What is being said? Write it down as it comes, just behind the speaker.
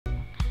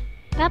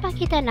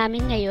Ipapakita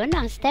namin ngayon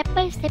ang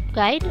step-by-step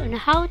guide on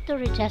how to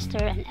register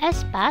an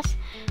S-pass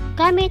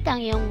gamit ang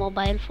iyong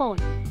mobile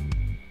phone.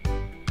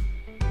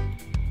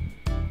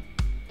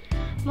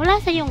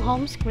 Mula sa iyong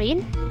home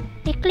screen,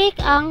 i-click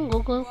ang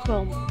Google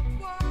Chrome.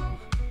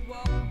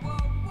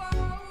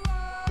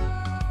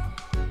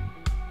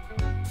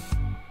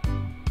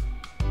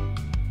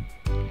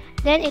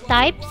 Then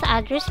i-type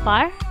sa address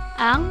bar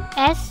ang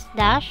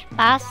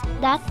s-pass.ph.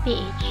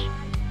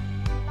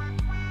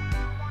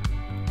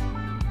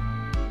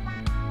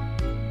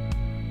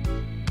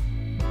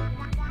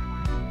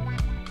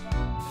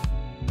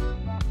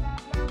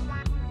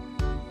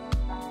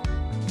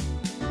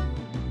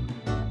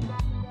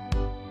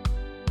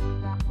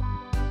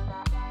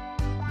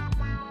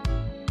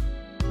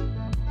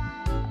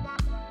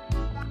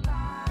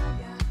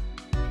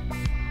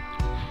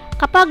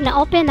 Kapag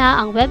na-open na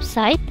ang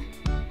website,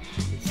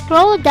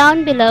 scroll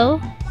down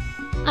below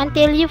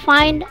until you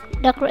find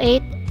the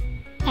Create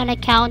an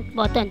Account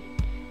button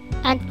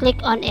and click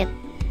on it.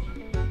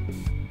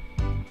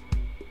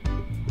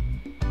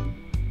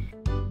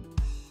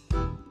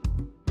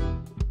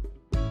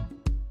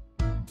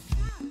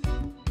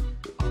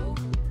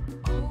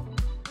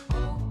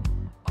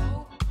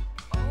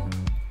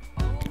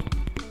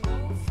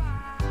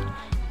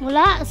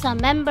 Mula sa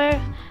member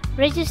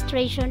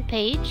registration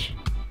page,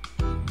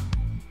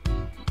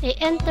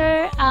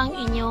 i-enter ang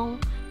inyong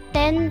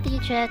 10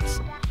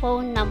 digits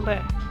phone number,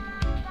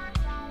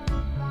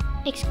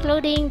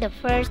 excluding the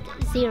first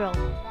 0.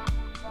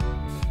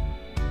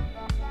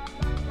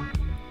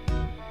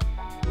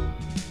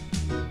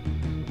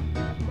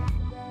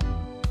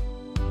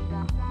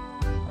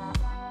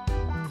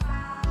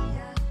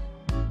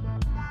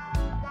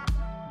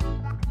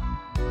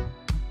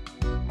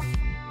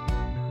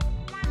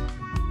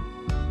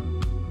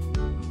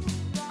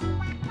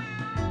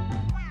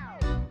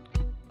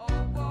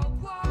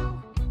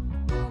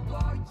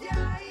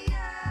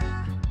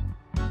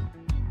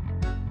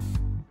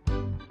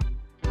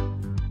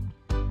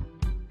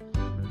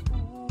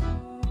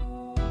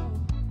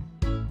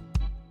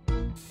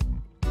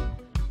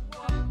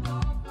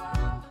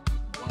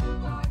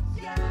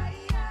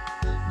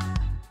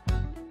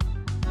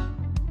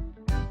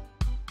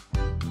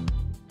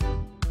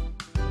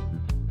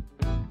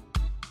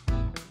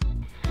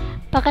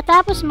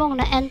 Pagkatapos mong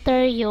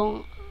na-enter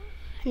yung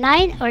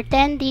 9 or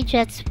 10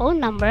 digits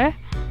phone number,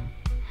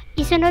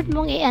 isunod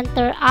mong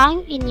i-enter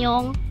ang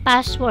inyong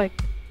password.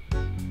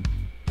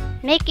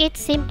 Make it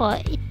simple.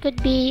 It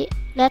could be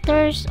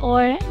letters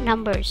or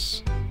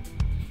numbers.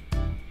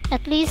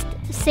 At least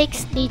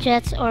 6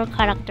 digits or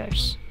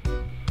characters.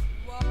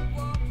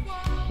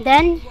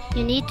 Then,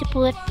 you need to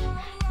put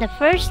the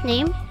first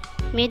name,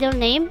 middle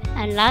name,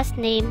 and last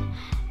name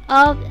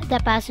of the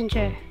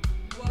passenger,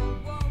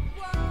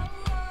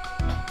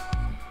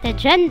 the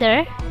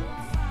gender,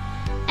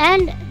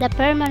 and the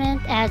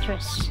permanent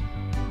address.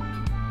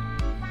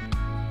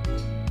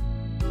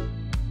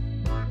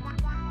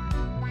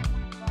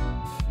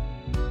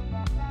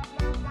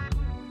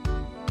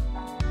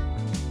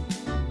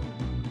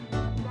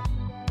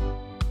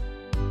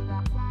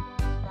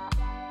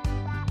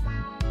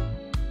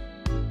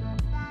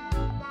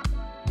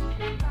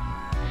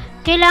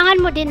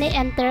 Kailangan mo din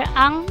i-enter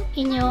ang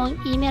inyong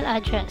email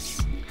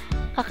address.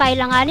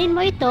 Kakailanganin mo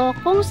ito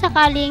kung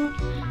sakaling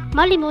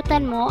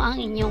malimutan mo ang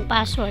inyong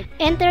password.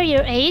 Enter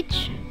your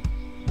age.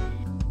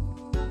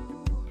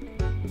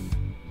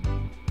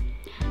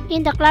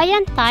 In the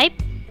client type,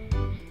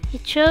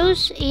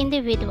 choose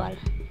individual.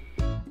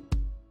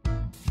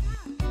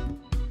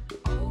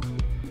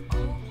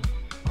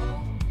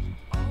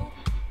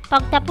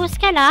 Pagtapos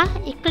ka na,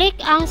 i-click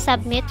ang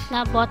submit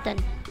na button.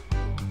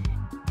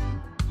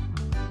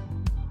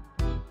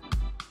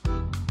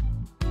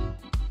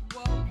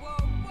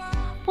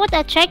 Put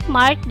a check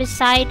mark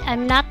beside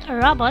I'm not a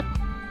robot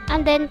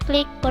and then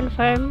click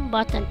confirm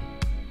button.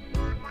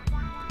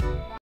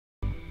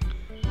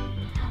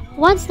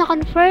 Once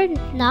na-confirm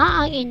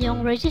na ang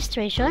inyong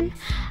registration,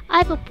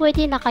 ay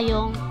pwede na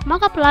kayong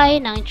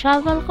mag-apply ng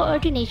Travel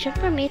Coordination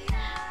Permit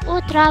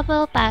o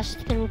Travel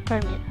Pass-Through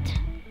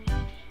Permit.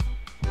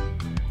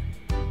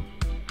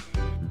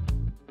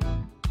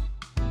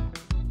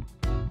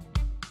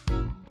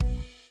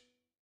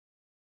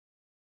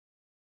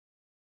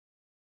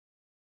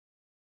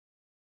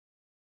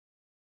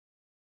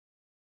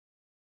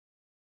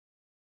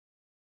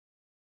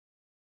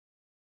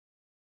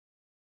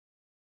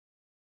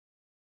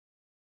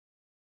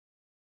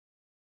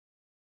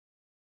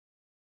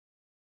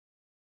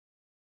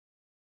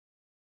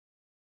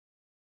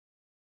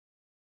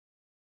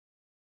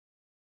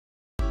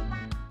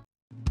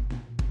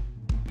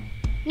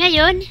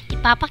 Ngayon,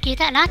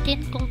 ipapakita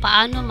natin kung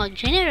paano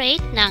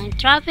mag-generate ng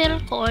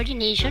Travel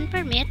Coordination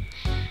Permit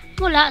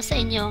mula sa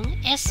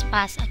inyong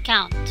S-Pass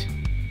account.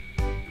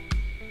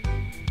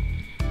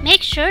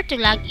 Make sure to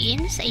log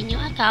in sa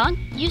inyong account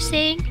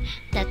using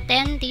the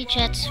 10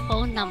 digits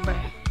phone number.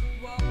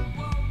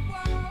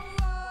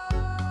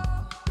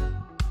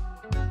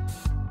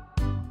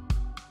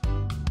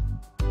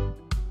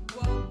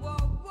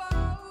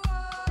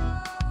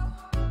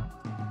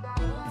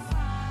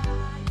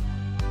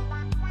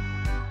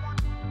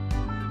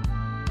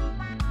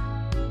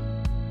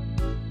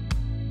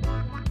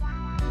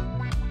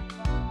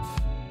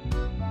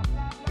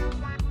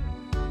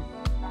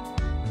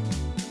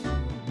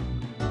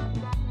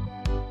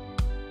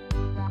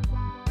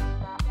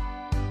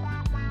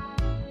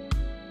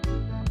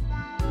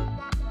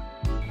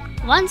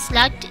 Once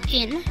logged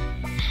in,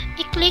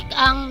 i-click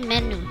ang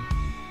menu.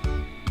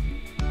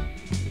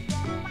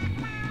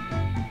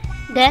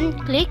 Then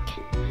click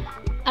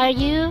Are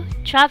you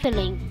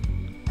traveling?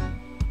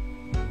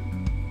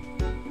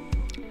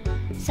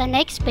 Sa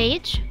next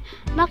page,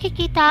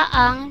 makikita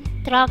ang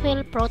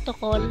Travel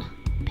Protocol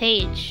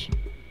page.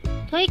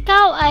 Kung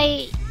ikaw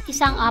ay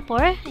isang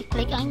upper,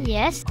 i-click ang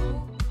Yes.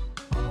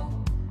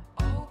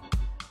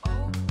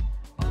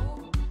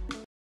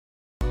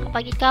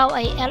 Kapag ikaw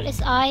ay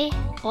LSI,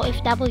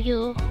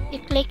 OFW,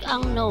 i-click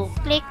ang No.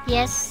 Click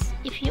Yes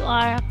if you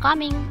are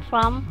coming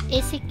from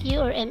ACQ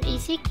or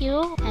MECQ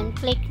and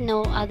click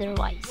No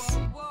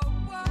otherwise.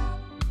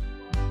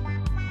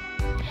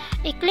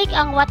 I-click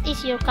ang What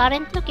is your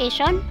current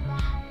location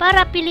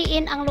para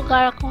piliin ang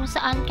lugar kung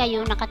saan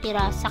kayo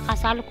nakatira sa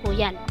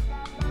kasalukuyan.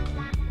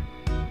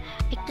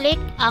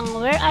 I-click ang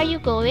Where are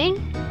you going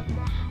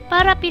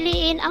para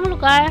piliin ang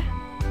lugar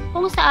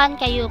kung saan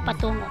kayo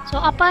patungo.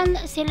 So upon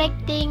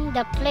selecting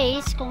the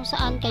place kung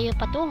saan kayo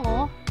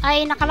patungo,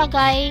 ay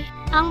nakalagay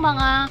ang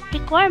mga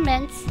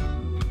requirements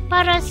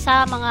para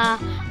sa mga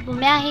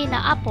bumiyahe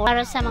na upper,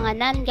 para sa mga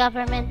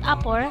non-government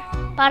upper,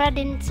 para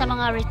din sa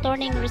mga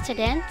returning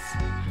residents,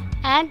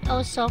 and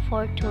also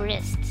for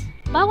tourists.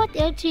 Bawat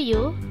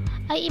LGU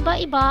ay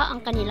iba-iba ang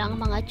kanilang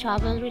mga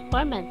travel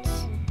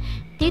requirements.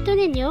 Dito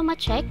ninyo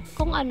ma-check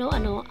kung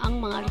ano-ano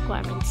ang mga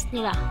requirements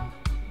nila.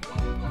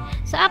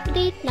 Sa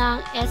update ng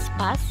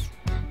s-pass,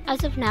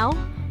 as of now,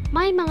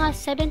 may mga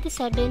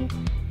 77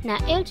 na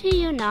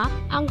LGU na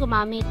ang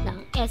gumamit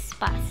ng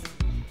s-pass.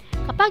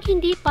 Kapag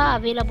hindi pa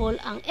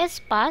available ang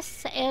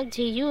s-pass sa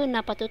LGU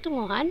na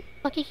patutunguhan,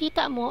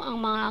 makikita mo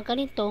ang mga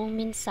ganitong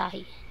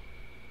mensahe.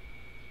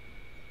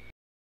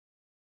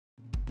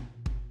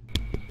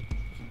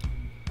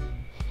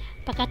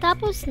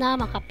 Pagkatapos na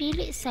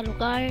makapili sa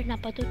lugar na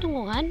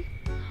patutunguhan,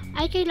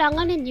 ay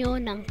kailangan ninyo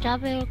ng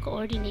Travel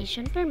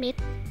Coordination Permit,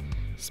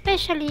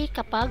 especially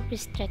kapag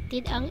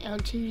restricted ang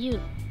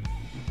LGU.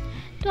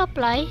 To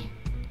apply,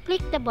 click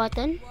the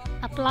button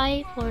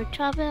Apply for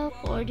Travel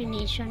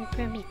Coordination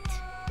Permit.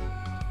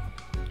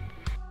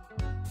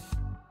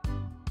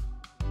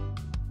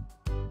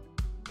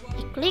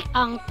 I-click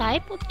ang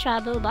Type of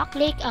Travel box,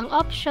 click ang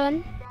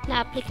option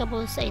na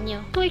applicable sa inyo.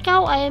 Kung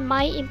ikaw ay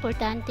may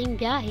importanteng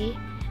biyahe,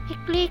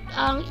 i-click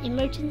ang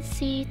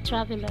Emergency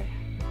Traveler.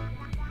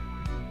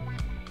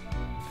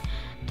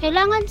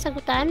 Kailangan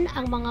sagutan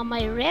ang mga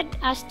may red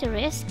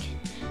asterisk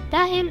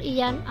dahil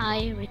iyan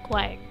ay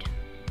required.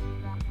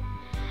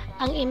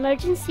 Ang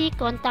emergency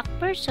contact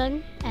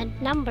person and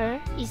number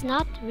is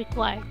not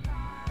required.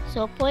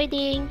 So,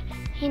 pwedeng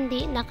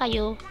hindi na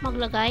kayo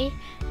maglagay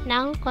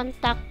ng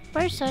contact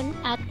person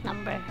at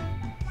number.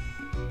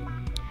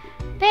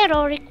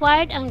 Pero,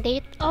 required ang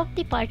date of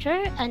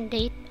departure and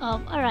date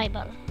of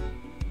arrival.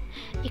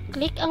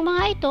 I-click ang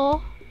mga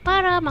ito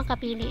para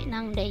makapili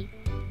ng date.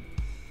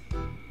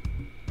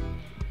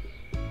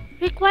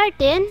 Required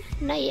din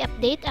na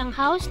i-update ang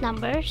house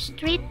number,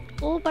 street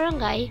o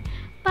barangay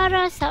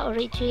para sa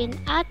origin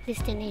at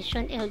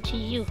destination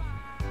LGU.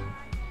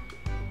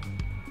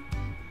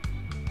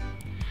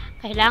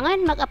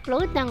 Kailangan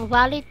mag-upload ng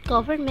valid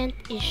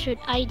government-issued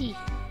ID.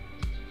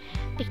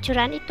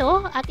 Picturean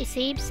ito at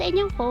i-save sa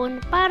inyong phone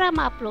para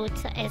ma-upload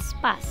sa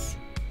s-pass.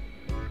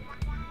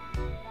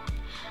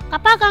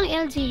 Kapag ang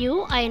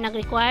LGU ay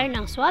nag-require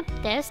ng swab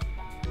test,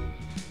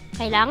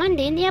 kailangan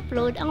din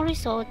i-upload ang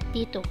result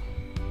dito.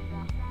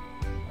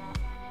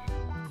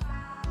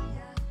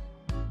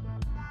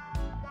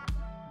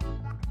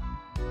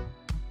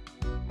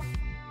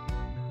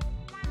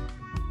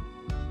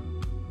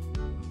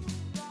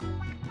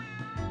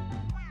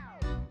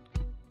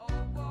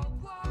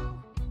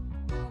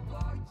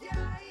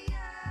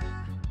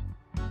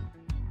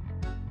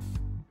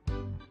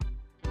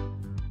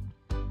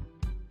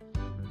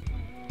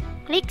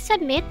 Click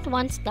Submit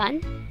once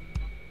done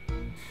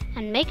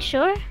and make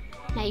sure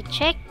na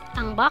i-check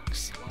ang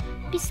box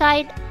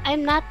beside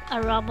I'm not a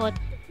robot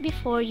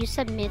before you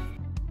submit.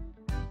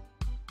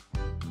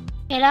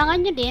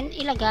 Kailangan nyo din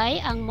ilagay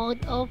ang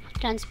mode of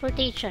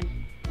transportation.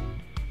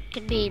 It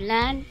could be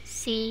land,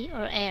 sea,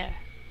 or air.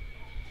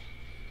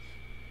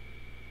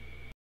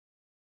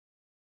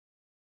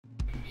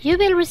 You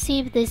will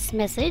receive this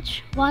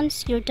message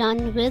once you're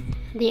done with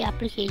the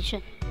application.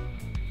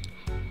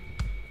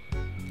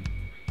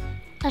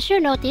 As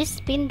you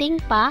notice, pending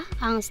pa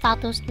ang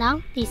status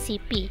ng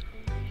TCP.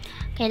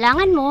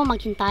 Kailangan mo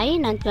maghintay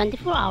ng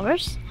 24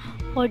 hours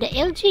for the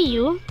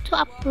LGU to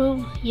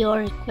approve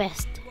your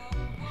request.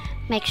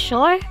 Make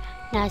sure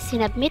na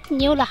sinubmit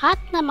niyo lahat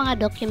ng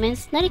mga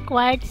documents na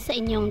required sa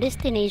inyong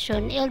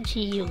destination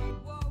LGU.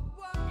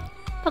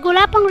 Pag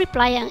wala pang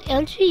reply ang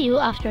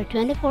LGU after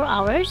 24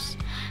 hours,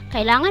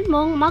 kailangan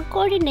mong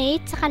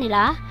mag-coordinate sa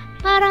kanila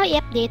para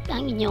i-update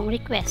ang inyong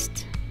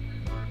request.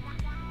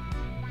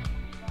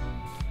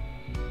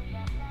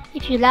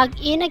 If you log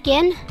in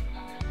again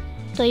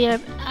to your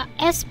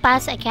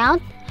s-pass account,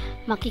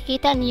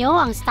 makikita niyo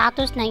ang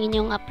status ng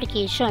inyong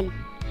application.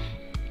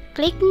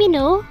 Click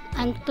Menu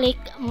and click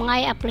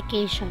My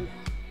Application.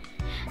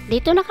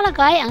 Dito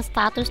nakalagay ang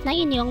status ng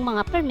inyong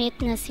mga permit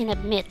na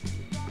sinubmit.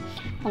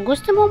 Kung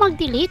gusto mo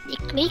mag-delete,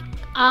 i-click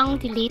ang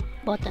delete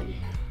button.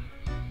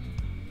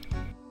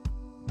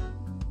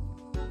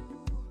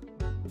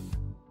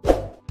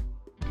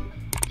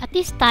 At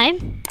this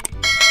time,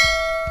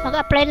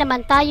 mag-apply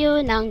naman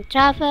tayo ng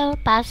travel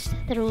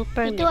pass-through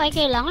permit. Ito ay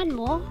kailangan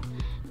mo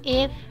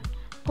if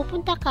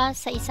pupunta ka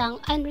sa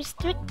isang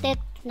unrestricted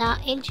na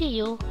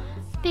LGU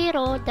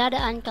pero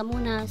dadaan ka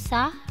muna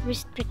sa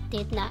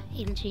restricted na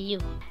LGU.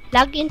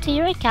 Log into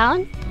your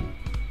account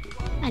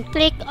and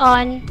click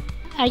on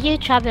Are you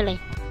traveling?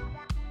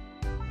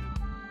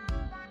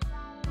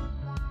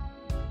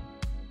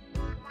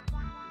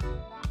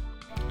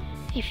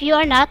 If you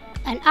are not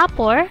an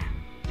upper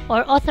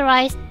or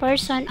authorized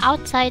person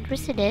outside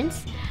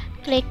residence,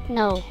 click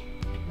No.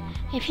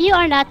 If you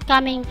are not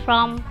coming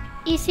from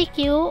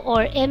ECQ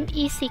or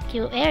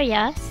MECQ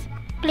areas,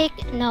 click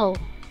No.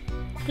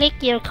 Click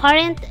your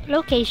current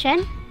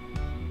location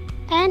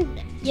and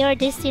your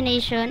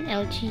destination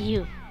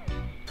LGU.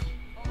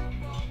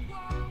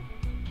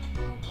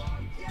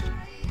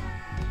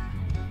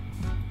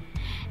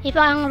 If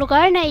ang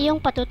lugar na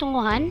iyong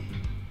patutunguhan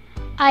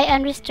ay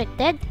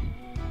unrestricted,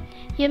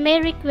 you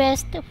may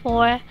request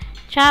for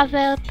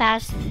travel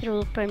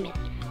pass-through permit.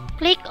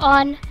 Click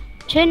on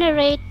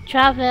Generate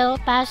Travel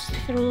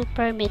Pass-Through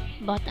Permit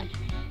button.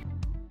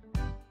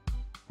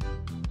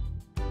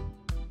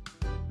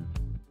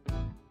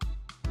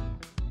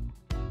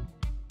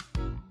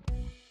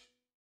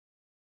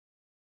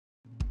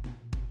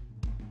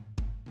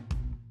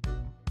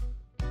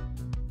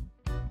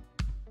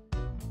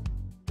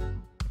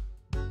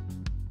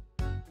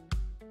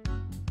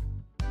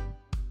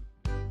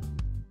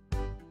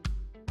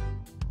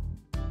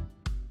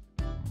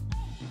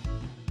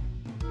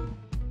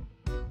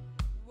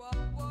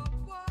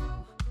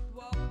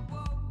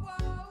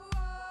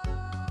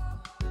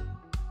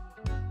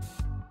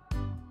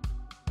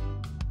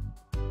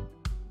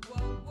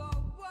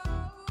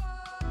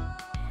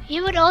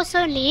 You would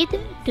also need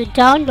to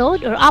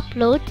download or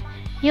upload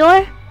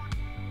your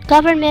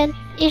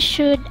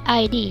government-issued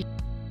ID.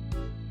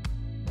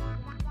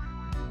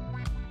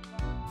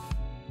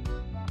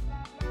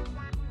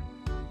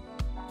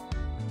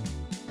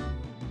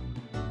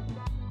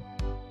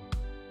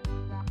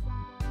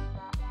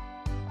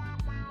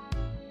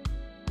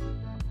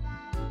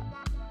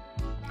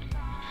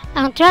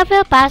 Ang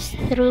Travel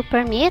Pass-Through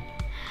Permit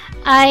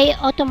ay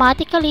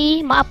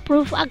automatically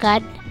ma-approve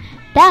agad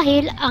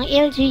dahil ang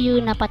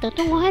LGU na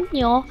patutunguhan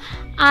nyo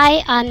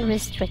ay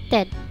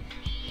unrestricted.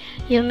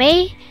 You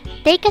may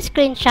take a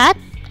screenshot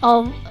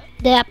of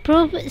the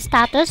approved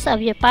status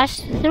of your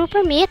pass-through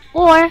permit,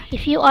 or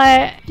if you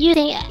are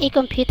using a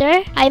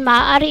computer, ay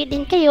maaari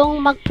din kayong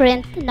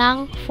mag-print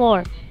ng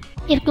form.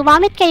 If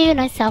gumamit kayo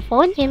ng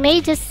cellphone, you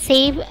may just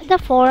save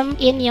the form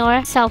in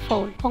your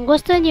cellphone. Kung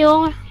gusto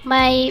nyo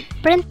may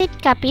printed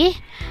copy,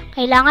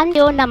 kailangan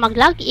nyo na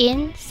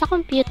mag-login sa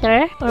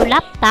computer or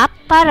laptop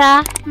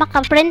para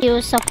makaprint nyo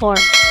sa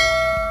form.